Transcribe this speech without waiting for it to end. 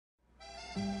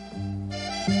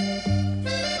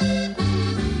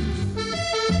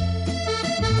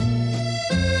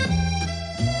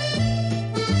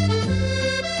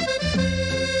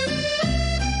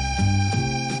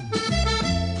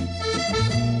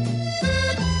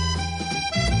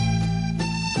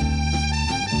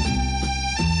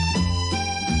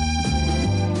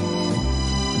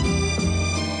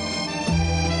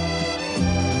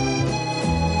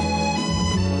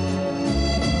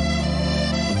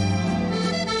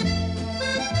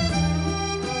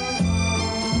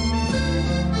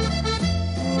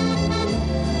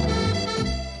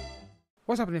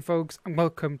What's happening, folks, and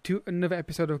welcome to another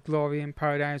episode of Glory in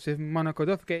Paradise with Monaco.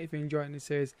 Don't forget, if you're enjoying this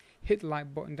series, hit the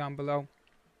like button down below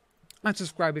and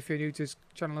subscribe if you're new to this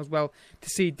channel as well to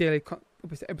see daily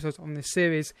episodes on this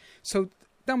series. So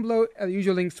down below are the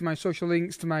usual links to my social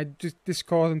links, to my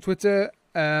Discord and Twitter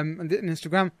and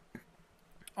Instagram.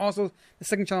 Also, the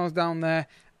second channel is down there,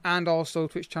 and also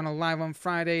Twitch channel live on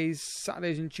Fridays,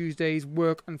 Saturdays and Tuesdays,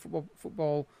 work and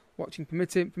football watching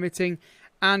permitting.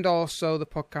 And also the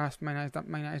podcast, My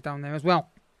Night is down there as well.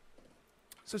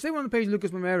 So stay on the page,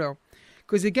 Lucas Moreira.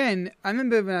 Because again, I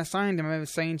remember when I signed him, I remember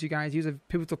saying to you guys, he was a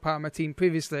pivotal part of my team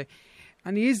previously.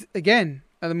 And he is again,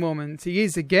 at the moment,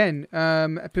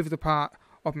 a pivotal part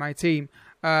of my team.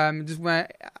 Just where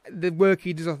the work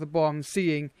he does off the ball I'm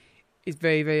seeing is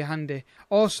very, very handy.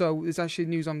 Also, there's actually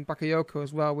news on Bakayoko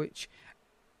as well, which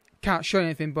can't show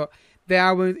anything, but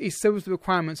he's service the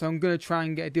requirements, so I'm going to try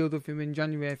and get a deal with him in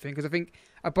January, I think, because I think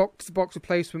a box-to-box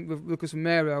replacement with Lucas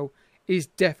Romero is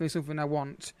definitely something I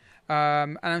want.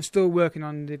 And I'm still working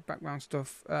on the background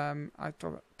stuff I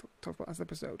talked about last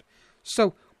episode.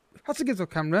 So, how to get to the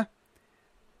camera?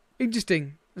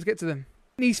 Interesting. Let's get to them.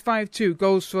 Nice 5-2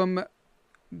 goals from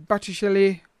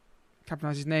Botticelli, can't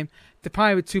pronounce his name,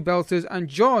 Depay with 2 belters, and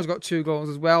George got 2 goals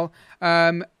as well.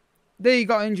 They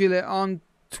got injury later on.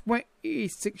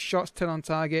 26 shots, 10 on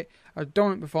target, a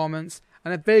dominant performance,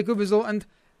 and a very good result, and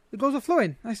the goals are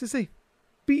flowing. Nice to see.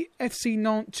 Beat FC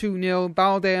Nantes 2-0,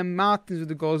 Balde and Martins with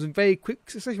the goals in very quick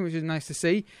succession, which is nice to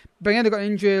see. Bangeda got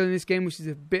injured in this game, which is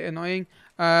a bit annoying.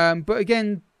 But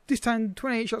again, this time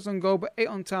 28 shots on goal, but 8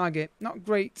 on target. Not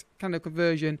great kind of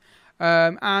conversion.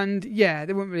 And yeah,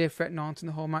 they weren't really a threat Nantes in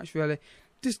the whole match, really.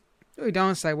 Just the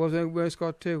downside was they were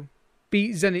scored 2.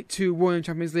 Beat Zenit 2-1 in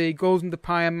Champions League. Goals from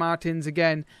Depay and Martins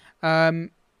again. I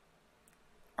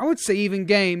would say even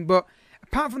game, but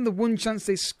apart from the one chance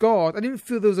they scored, I didn't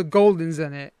feel there was a goal in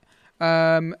Zenit.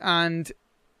 And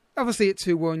obviously at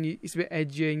 2-1, it's a bit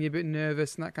edgy and you're a bit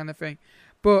nervous and that kind of thing.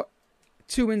 But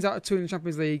 2 wins out of 2 in the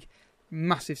Champions League,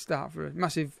 massive start for us.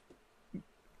 Massive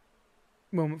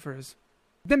moment for us.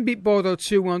 Then beat Bordeaux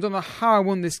 2-1. I don't know how I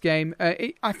won this game.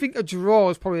 I think a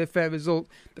draw is probably a fair result.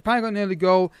 The Pine got an early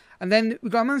goal. And then we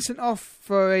got a man sent off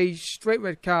for a straight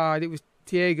red card. It was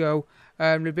Thiago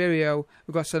Ribeiro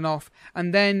who got sent off.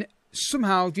 And then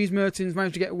somehow Dries Mertens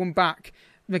managed to get one back.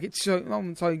 Get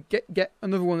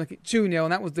another one, make it 2-0.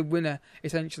 And that was the winner,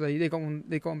 essentially. They got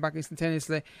one back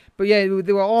instantaneously. But yeah,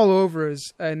 they were all over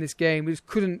us in this game. We just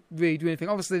couldn't really do anything.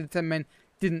 Obviously, the 10 men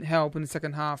didn't help in the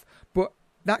second half. But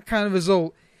that kind of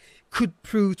result could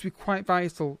prove to be quite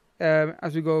vital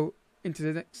as we go into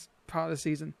the next part of the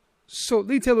season. So,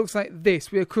 league table looks like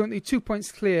this. We are currently 2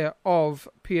 points clear of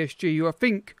PSG, who I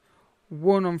think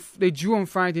they drew on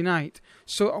Friday night.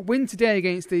 So, a win today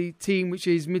against the team which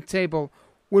is mid-table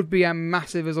would be a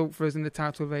massive result for us in the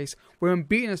title race. We're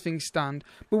unbeaten as things stand,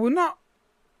 but we're not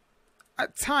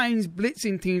at times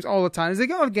blitzing teams all the time. There's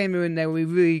a lot of game in there where it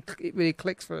really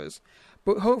clicks for us.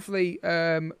 But hopefully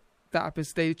that happens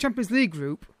today. The Champions League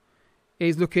group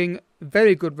is looking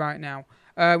very good right now.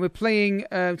 We're playing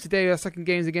today our second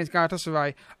games against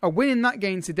Galatasaray. A win in that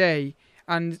game today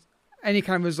and any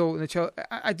kind of result in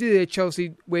the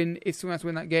Chelsea win if someone has to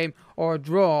win that game, or a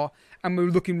draw, and we're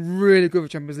looking really good for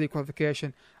Champions League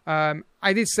qualification.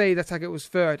 I did say that target was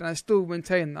third, and I still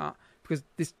maintain that because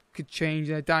this could change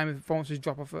in a dime if performances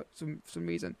drop off for some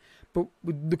reason. But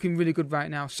we're looking really good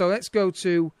right now. So let's go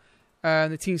to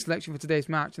the team selection for today's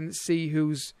match, and let's see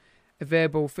who's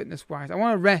available fitness-wise. I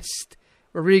want to rest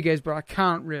Rodriguez, but I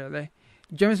can't really.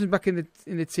 Jamison's back in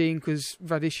the team because we've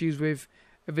had issues with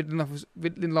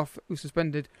Lindelof, who's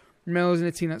suspended. Melo's in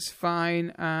the team, that's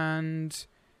fine. And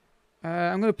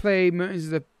I'm going to play Mertens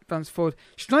as a advance forward.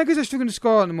 Strikers are struggling to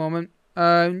score at the moment,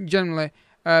 generally.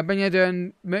 Ben Yedder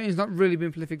and Mertens not really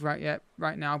been prolific right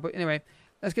now. But anyway,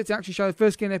 let's get to action, shall we? The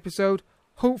first game episode,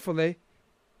 hopefully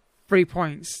 3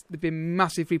 points. They've been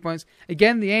massive 3 points.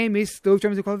 Again, the aim is still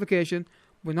Champions League qualification.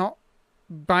 We're not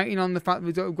biting on the fact that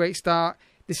we've got a great start.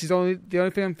 This is the only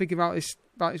thing I'm thinking about this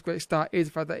great start is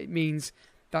the fact that it means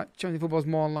that Champions League football is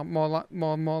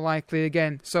more likely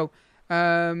again. So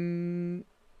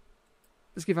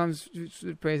let's give hands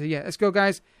to praise. Yeah, let's go,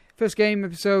 guys. First game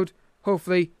episode.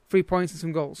 Hopefully 3 points and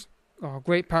some goals. Oh,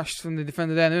 great pass from the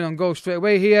defender there. And then on goal straight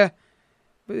away here.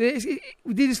 But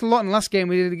we did this a lot in the last game.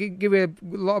 We did give away a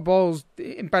lot of balls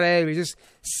in bad areas. Just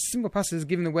simple passes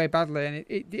given away badly. And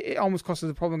it almost cost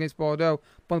us a problem against Bordeaux.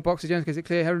 But the box again, because it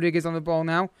clear. Rodriguez on the ball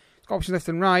now. He's got options left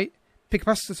and right. Pick a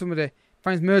pass to somebody.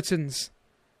 Finds Mertens.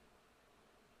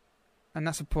 And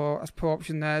that's a poor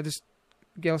option there. Just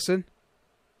Gelson.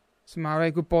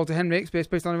 Samare. Good ball to Henrik.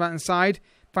 Space on the right hand side.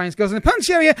 Finds goes in the punch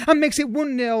area and makes it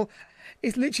 1-0.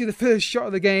 It's literally the first shot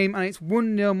of the game, and it's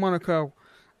 1-0 Monaco.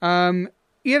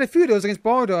 He had a few of those against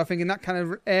Bordeaux, I think, in that kind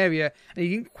of area, and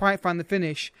he didn't quite find the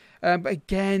finish. But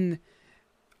again,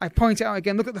 I point it out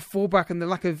again, look at the fullback and the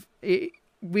lack of...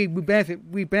 We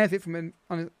benefit from it.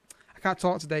 I can't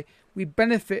talk today. We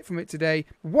benefit from it today.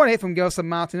 What a hit from Gelson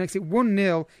Martin. Makes it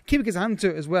 1-0. Keeper gets a hand to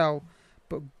it as well.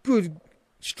 But good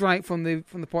strike from the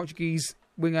Portuguese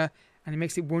winger, and he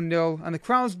makes it 1-0. And the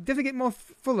crowds definitely get more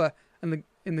fuller in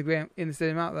the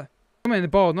stadium out there. I'm in the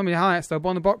ball, not many highlights though.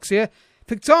 Ball in the box here.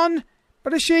 Flicked on.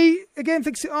 Badashi again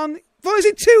flicks it on. Follows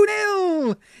it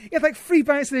 2-0. He had like 3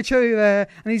 bites of the cherry there,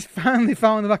 and he's finally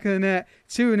found the back of the net.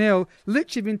 2-0.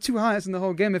 Literally been 2 highlights in the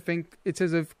whole game, I think, in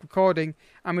terms of recording,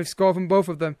 and we've scored from both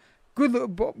of them. Good little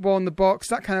ball in the box,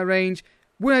 that kind of range.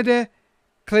 Winner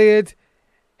cleared,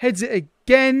 heads it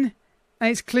again, and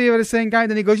it's clear by the same guy.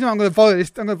 Then he goes, you know, I'm going to volley this.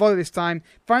 I'm going to volley this time.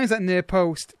 Finds that near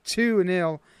post.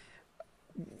 2-0.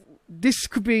 This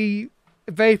could be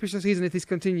a very special season if this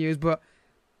continues, but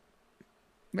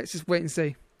let's just wait and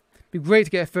see. It'd be great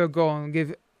to get a third goal and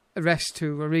give a rest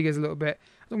to Rodriguez a little bit.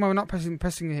 I don't know why we're not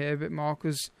pressing here a bit more,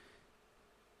 because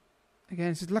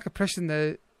again, it's just lack of pressure in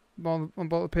the ball on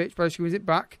the pitch. But she wins it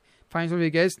back. Finds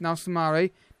Rodriguez. Now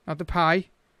Samari. Now Depay.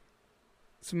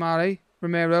 Samari.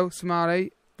 Romero.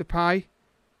 Samari. Depay.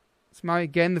 Samari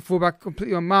again. The fullback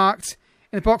completely unmarked.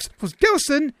 In the box. Plus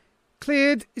Gelson.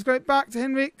 Cleared. He's got it back to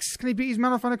Henriks. Can he beat his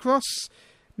man off on a cross?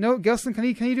 No. Gelson, can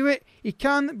he do it? He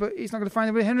can, but he's not going to find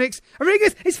anybody. Henriks.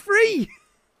 Rodriguez is free!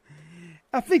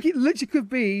 I think it literally could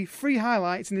be 3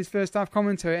 highlights in this first half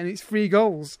commentary, and it's 3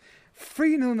 goals.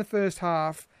 3-0 in the first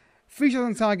half. 3 shots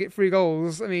on target, 3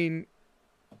 goals. I mean,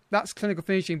 that's clinical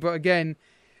finishing, but again,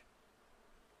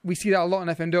 we see that a lot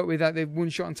in FM, don't we? That the 1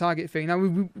 shot on target thing. Now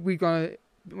we've got a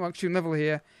extreme level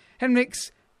here.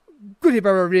 Henriks, good hit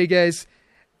by Rodriguez,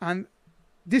 and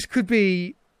this could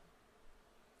be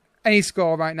any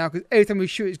score right now, because every time we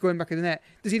shoot, it's going back in the net.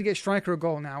 Does he get a striker a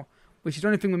goal now? Which is the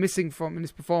only thing we're missing from in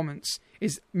this performance,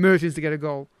 is Mertens to get a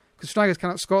goal. Because strikers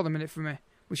cannot score at the minute for me,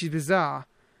 which is bizarre.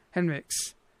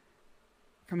 Henriks.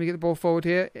 Can we get the ball forward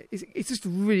here? It's just a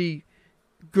really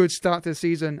good start to the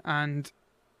season, and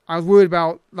I was worried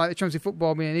about like the Champions League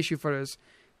football being an issue for us.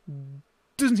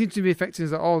 Doesn't seem to be affecting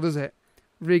us at all, does it?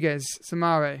 Rodriguez,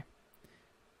 Samare,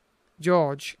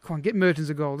 George. Come on, get Mertens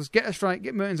a goal. Just get a strike,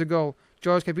 get Mertens a goal.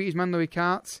 George can beat his man, though he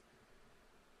can't.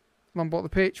 Long ball the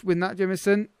pitch, win that,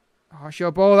 Jamison. Oh,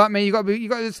 sure ball that, mate. You got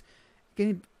this.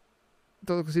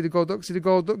 Don't see the goal. Don't see the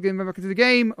goal. Don't get him back into the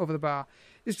game. Over the bar.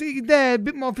 Just there, a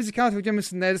bit more physicality with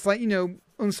Jamison there. Just like, you know,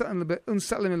 unsettling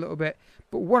him a little bit.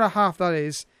 But what a half that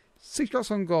is. 6 shots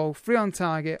on goal, 3 on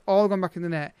target, all gone back in the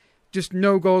net. Just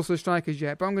no goals for the strikers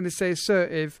yet. But I'm going to say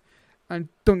assertive and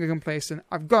don't get complacent.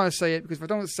 I've got to say it, because if I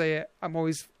don't say it, I'm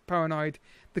always paranoid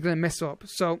they're going to mess up.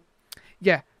 So,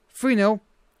 yeah, 3-0.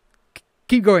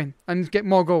 Keep going and get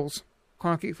more goals.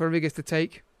 Corner kick for Rodriguez to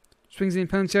take. Swings in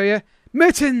penalty area.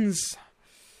 Mertens!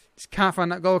 Just can't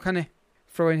find that goal, can he?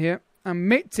 Throw in here. And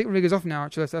might take Rodriguez off now,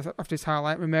 actually, after this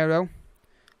highlight. Romero.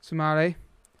 Samare.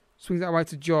 Swings that wide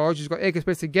to George. He's got acre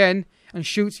space again. And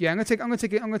shoots. Yeah, I'm gonna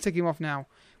take him off now.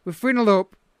 We're 3-0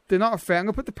 up. They're not a fit. I'm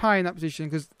gonna put the Pie in that position,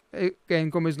 because again,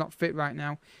 Gomez's not fit right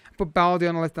now. Put Baldi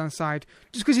on the left hand side.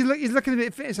 Just because he's looking a bit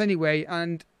of fitness anyway,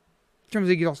 and Champions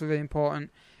League is also really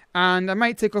important. And I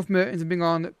might take off Mertens and bring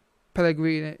on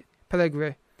Pellegrini,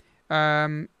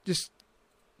 just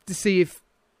to see if,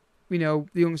 you know,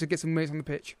 the youngster get some minutes on the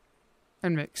pitch.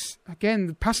 Henriks, again,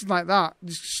 the passes like that,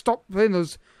 just stop playing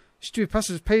those stupid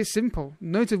passes, play it simple.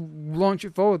 No need to launch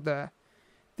it forward there.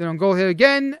 Then on goal here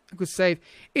again, a good save.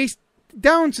 It's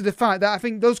down to the fact that I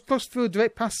think those cross-field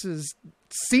direct passes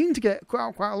seem to get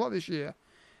quite a lot this year.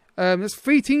 There's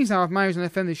 3 teams now have managed an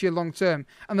FM this year long term,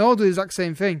 and they all do the exact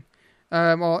same thing.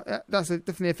 That's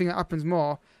definitely a thing that happens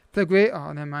more. Play great.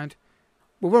 Oh, never mind.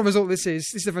 Well, what a result this is.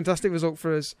 This is a fantastic result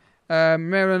for us.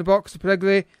 Romero in the box,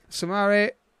 Pellegrini,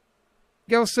 Samare,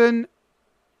 Gelson,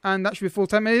 and that should be full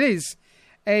time. And it is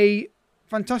a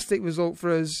fantastic result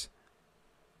for us.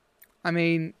 I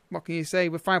mean, what can you say?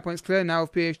 We're 5 points clear now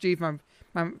of PSG,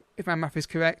 if my math is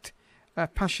correct.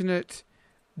 Passionate,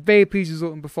 very pleased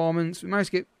result and performance. We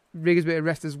managed to get Rodriguez a bit of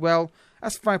rest as well.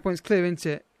 That's 5 points clear, isn't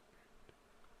it?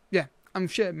 Yeah, I'm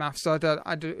shit at maths, so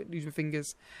I do use my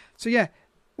fingers. So yeah,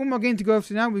 one more game to go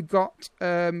to now. We've got,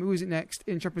 who is it next?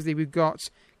 In Champions League, we've got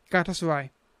Galatasaray.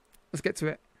 Let's get to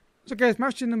it. So guys,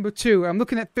 match day number 2. I'm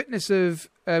looking at fitness of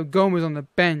Gomez on the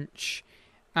bench,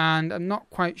 and I'm not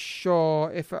quite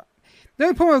sure if... The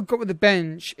only problem I've got with the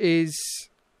bench is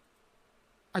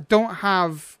I don't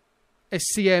have a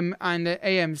CM and an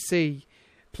AMC.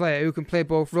 player who can play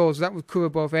both roles. That would cover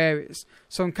both areas.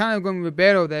 So I'm kind of going with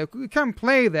Ribeiro there. He can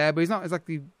play there, but he's not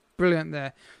exactly brilliant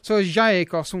there. So a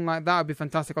Ziyech or something like that would be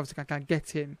fantastic. Obviously, I can't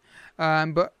get him.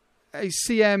 But a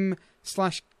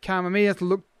CM/Cam, I may have to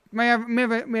look.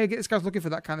 May get this guy's looking for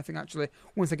that kind of thing actually.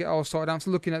 Once I get all sorted out, I'm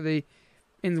still looking at the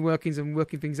inner workings and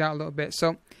working things out a little bit.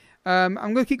 So I'm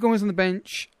going to keep Gomez on the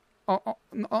bench. Not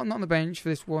on the bench for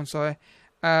this one. Sorry.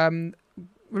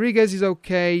 Rodriguez is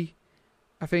okay,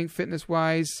 I think,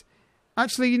 fitness-wise.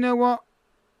 Actually, you know what?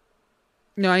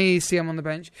 No, I need to see him on the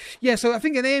bench. Yeah, so I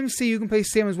think an AMC who can play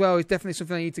CM as well is definitely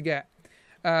something I need to get.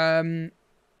 And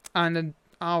then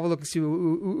I'll have a look and see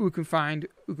who we can find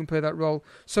who can play that role.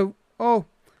 So,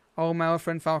 my old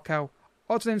friend Falcao.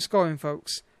 Odds on him scoring,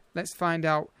 folks. Let's find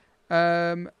out.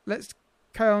 Let's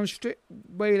carry on straight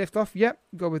where you left off. Yep,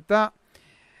 go with that.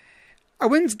 A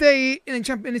win today in the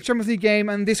Champions League game,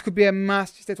 and this could be a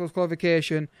massive step towards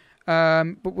qualification.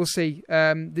 But we'll see.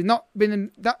 They've not been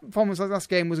in that performance. Like last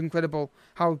game was incredible.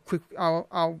 How quick,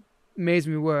 how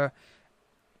amazing we were.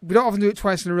 We don't often do it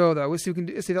twice in a row, though. Let's see if we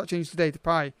can. Let's see if that changes today. To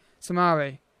Pai,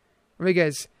 Samari,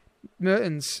 Rodriguez,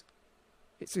 Mertens.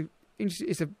 It's a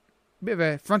bit of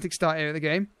a frantic start here at the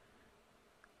game.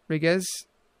 Rodriguez.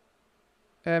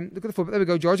 Look at the foot. There we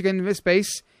go. George again in this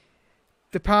space.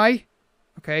 Depay.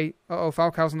 Okay.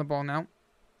 Falcao's on the ball now.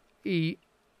 He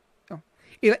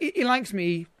likes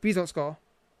me. Please don't score.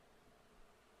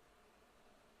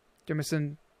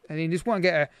 Jemison. And he just want to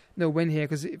get a win here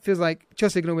because it feels like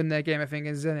Chelsea are going to win their game, I think,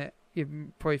 isn't it?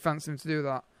 You probably fancy them to do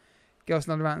that. Gelson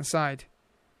on the right hand side.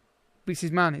 Beats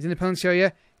his man. He's in the penalty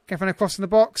area. Can find a cross in the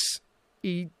box.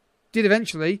 He did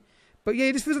eventually. But yeah,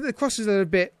 it just feels like the crosses are a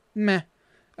bit meh.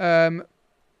 On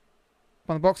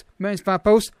the box. Mertens far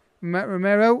post.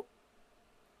 Romero.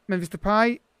 Memphis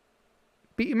Depay.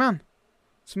 Beat your man.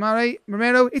 Samari.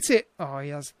 Romero. It's it. Oh, he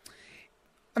has.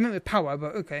 I meant with power,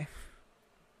 but okay.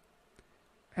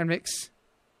 Henriks.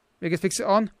 Rodriguez picks it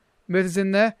on. Mertens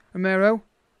in there. Romero.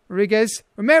 Rodriguez.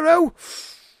 Romero!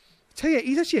 I tell you,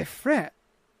 he's actually a threat.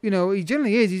 You know, he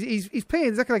generally is. He's playing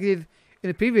exactly like he did in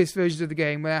the previous versions of the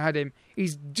game where I had him.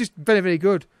 He's just very, very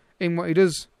good in what he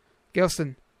does.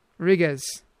 Gelson.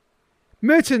 Rodriguez.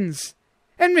 Mertens.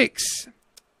 Henriks.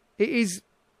 It is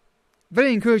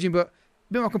very encouraging, but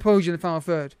a bit more composure in the final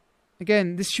third.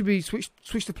 Again, this should be switch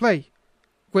to play.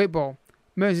 Great ball.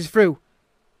 Mertens is through.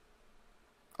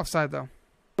 Offside though.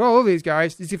 For all of these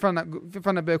guys, did he find that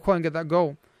bit of quality and get that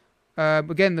goal?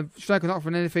 Again, the striker not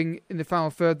offering anything in the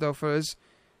final third though for us.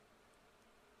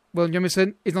 Well,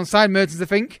 Jemison is onside. Mertens, I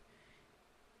think.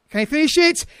 Can he finish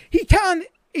it? He can.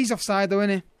 He's offside though,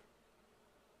 isn't he?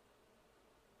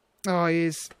 Oh, he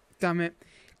is. Damn it.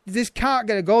 This can't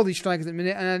get a goal, these strikers at the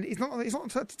minute, and it's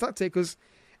not a tactic because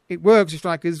it works with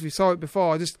strikers. We saw it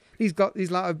before. Just these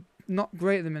are not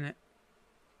great at the minute.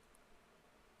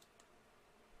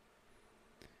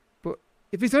 But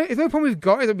if the only problem we've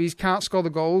got is that we just can't score the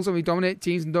goals and we dominate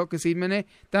teams and don't concede many,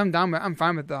 then I'm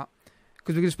fine with that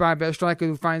because we can just buy a better striker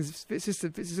who fits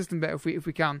the system better if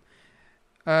we can.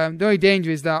 The only danger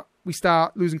is that we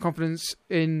start losing confidence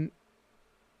in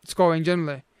scoring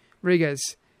generally.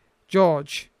 Rodriguez,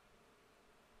 George,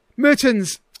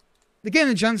 Mertens. They're getting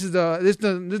the chances though. There's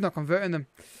not converting them.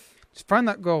 Just find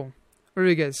that goal.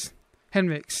 Rodriguez,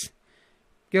 Henriks,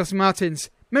 Gelson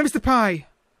Martins, Memphis Depay.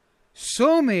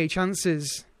 So many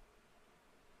chances.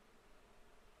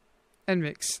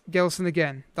 Henriks, Gelson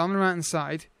again. Down the right hand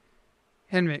side.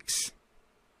 Henriks.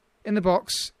 In the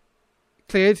box.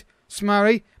 Cleared.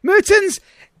 Samari. Mertens!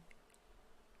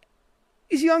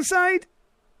 Is he onside?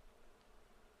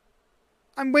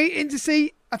 I'm waiting to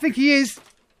see. I think he is.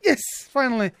 Yes,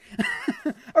 finally.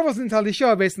 I wasn't entirely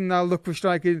sure based on our look for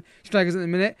strikers at the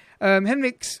minute.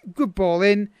 Henriks, good ball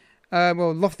in.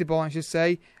 Lofty ball, I should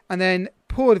say. And then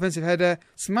poor defensive header.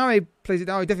 Samari plays it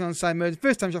down. Definitely onside Mertens.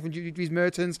 First time shot from Dries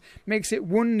Mertens. Makes it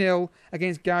 1-0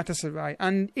 against Galatasaray.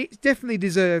 And it's definitely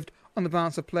deserved on the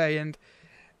balance of play. And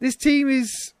this team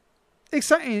is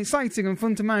exciting and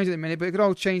fun to manage at the minute. But it could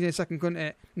all change in a second, couldn't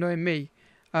it? Knowing me.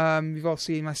 You've all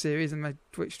seen my series and my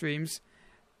Twitch streams.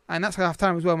 And that's half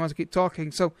time as well, I might keep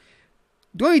talking. So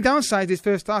the only downside to this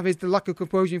first half is the lack of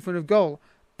composure in front of goal.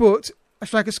 But a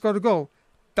striker scored a goal.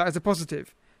 That is a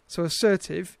positive. So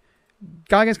assertive.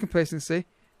 Guy against complacency.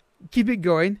 Keep it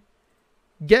going.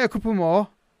 Get a couple more.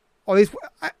 Or this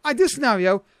ideal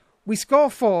scenario, we score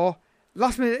 4.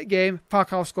 Last minute of the game,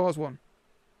 Falcao scores 1.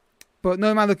 But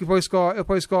no matter, he'll probably score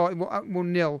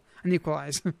 1-0 and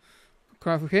equalise.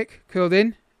 Corner kick. Curled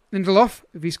in. Lindelof,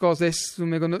 if he scores this,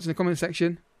 we'll go nuts in the comment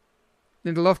section.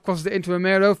 Lindelof crosses it into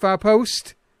Romero, far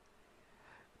post.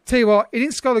 Tell you what, he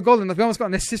didn't score the goal enough. He almost got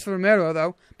an assist for Romero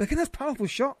though. But again, that's powerful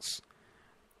shots.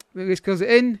 This goes it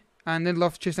in, and then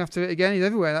Loft chasing after it again. He's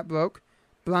everywhere, that bloke.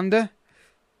 Blander.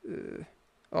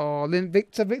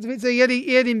 Victor, he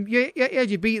had him. He had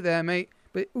you beat there, mate.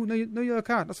 But no yellow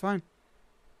card. That's fine.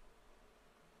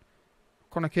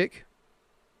 Corner kick.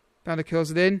 Blander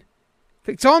kills it in.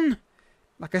 Flicked on.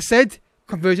 Like I said,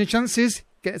 conversion chances.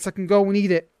 Get the second goal. We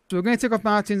need it. So we're going to take off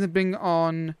Martins and bring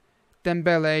on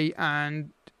Dembele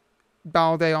and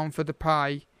Balde on for the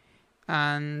pie.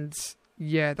 And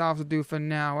yeah, that'll have to do for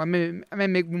now. I may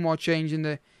make one more change in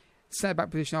the centre back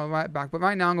position or right back. But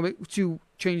right now I'm going to make 2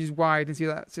 changes wide and see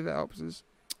if that helps us.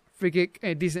 Free kick in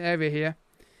a decent area here.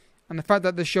 And the fact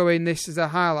that they're showing this as a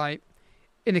highlight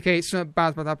indicates something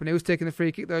bad's about to happen. He was taking the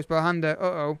free kick though. It's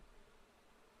Belhanda.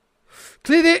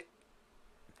 Cleared it.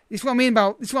 This is what I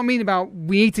mean about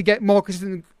we need to get more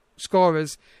consistent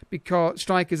scorers, because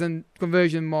strikers and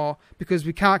conversion more, because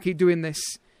we can't keep doing this.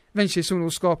 Eventually someone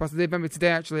will score past. Remember today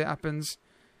actually it happens.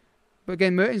 But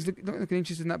again, Mertens looking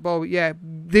interested in that ball. But yeah,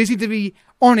 they seem to be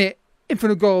on it in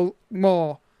front of goal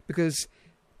more, because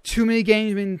too many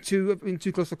games have been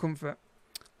too close for comfort.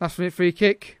 Last minute free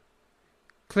kick.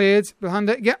 Cleared. Behind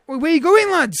it. Yeah, where are you going,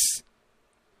 lads?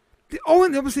 They all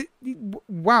went the opposite.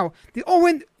 Wow. They all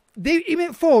went. He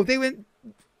went forward. They went.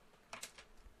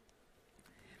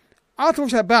 I'll have to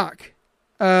watch that back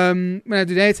when I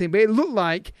did editing, but it looked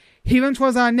like he went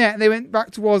towards our net and they went back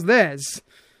towards theirs.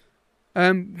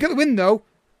 Get the win though.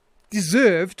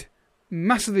 Deserved.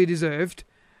 Massively deserved.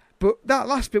 But that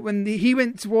last bit when he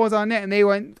went towards our net and they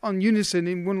went on unison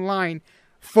in one line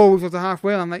forward towards the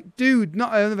halfway line, I'm like, dude,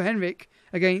 not another Henrik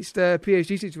against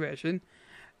PSG situation.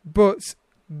 But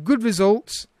good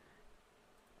results.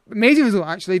 Amazing result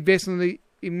actually, based on the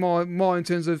more in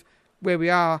terms of where we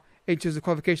are in terms of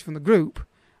qualification from the group.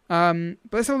 But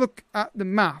let's have a look at the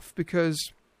math,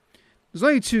 because there's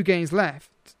only 2 games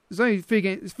left. There's only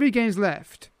 3 games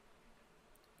left.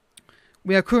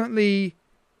 We are currently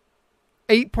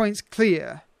 8 points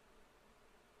clear.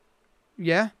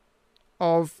 Yeah,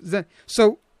 of Zen.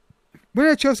 So when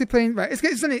are Chelsea playing? Right, let's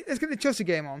get the Chelsea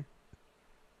game on.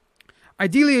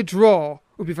 Ideally, a draw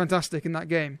would be fantastic in that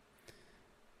game.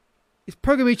 It's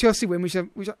probably going to be Chelsea win, which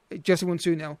Chelsea won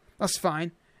 2-0. That's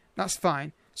fine. That's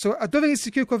fine. So I don't think it's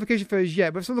secure qualification for us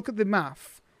yet, but let's look at the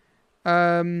math.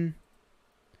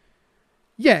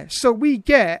 Yeah, so we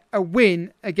get a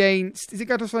win against... Is it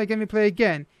Galatasaray again we play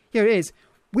again? Yeah, it is.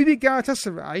 We beat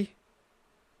Galatasaray,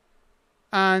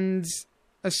 and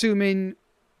assuming...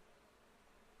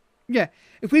 Yeah,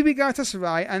 if we beat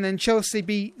Galatasaray and then Chelsea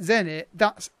beat Zenit,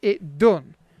 that's it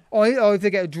done. Or if they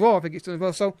get a draw, I think it's done as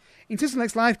well. So in terms of the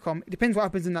next live com, it depends what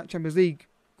happens in that Champions League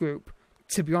group,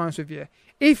 to be honest with you.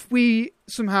 If we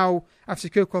somehow have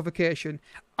secure qualification,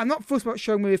 I'm not fussed about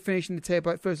showing where we're finishing the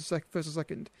table like first or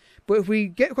second. But if we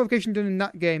get qualification done in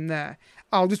that game there,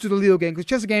 I'll just do the Lille game, because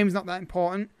Chelsea game is not that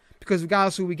important, because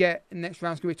regardless of who we get in the next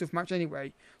round, it's going to be a tough match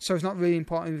anyway. So it's not really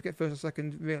important if we get first or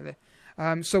second, really.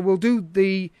 So we'll do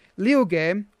the Lille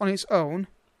game on its own.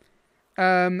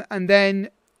 And then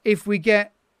if we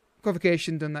get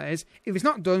qualification done, that is. If it's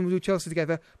not done, we'll do Chelsea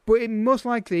together. But most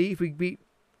likely, if we beat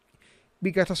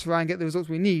Galatasaray and get the results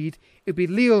we need, it'll be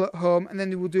Lille at home, and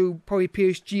then we'll do probably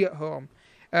PSG at home.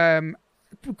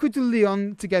 We could do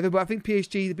Lyon together, but I think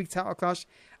PSG, the big title clash,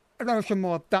 I'd rather show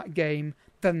more of that game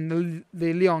than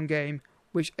the Lyon game,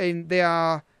 which they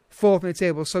are 4th in the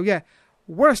table. So yeah,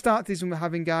 what a start this one we're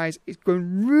having, guys. It's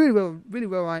going really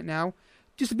well right now.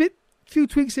 Just few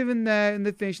tweaks here and there in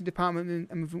the finishing department,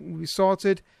 and we'll be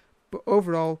sorted. But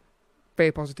overall,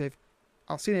 very positive.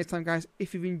 I'll see you next time, guys.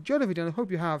 If you've enjoyed the video, and I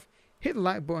hope you have, hit the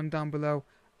like button down below.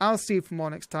 I'll see you for more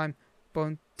next time. But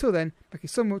until then, thank you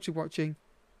so much for watching.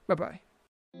 Bye-bye.